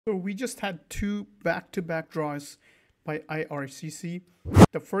So we just had two back-to-back draws by IRCC.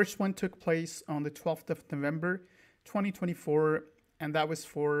 The first one took place on the 12th of November 2024, and that was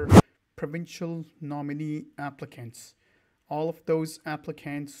for provincial nominee applicants. All of those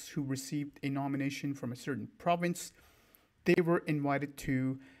applicants who received a nomination from a certain province, they were invited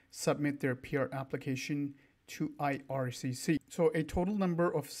to submit their PR application to IRCC. So a total number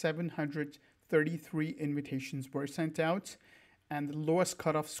of 733 invitations were sent out, and the lowest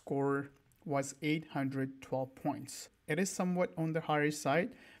cutoff score was 812 points. It is somewhat on the higher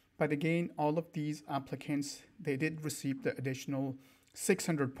side, but again, all of these applicants, they did receive the additional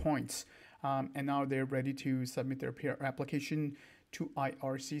 600 points, and now they're ready to submit their PR application to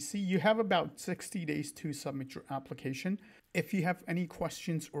IRCC. You have about 60 days to submit your application. If you have any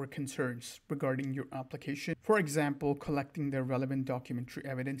questions or concerns regarding your application, for example, collecting the relevant documentary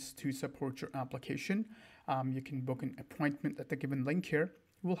evidence to support your application, you can book an appointment at the given link here.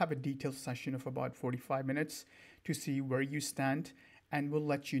 We'll have a detailed session of about 45 minutes to see where you stand, and we'll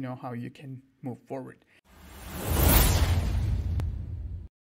let you know how you can move forward.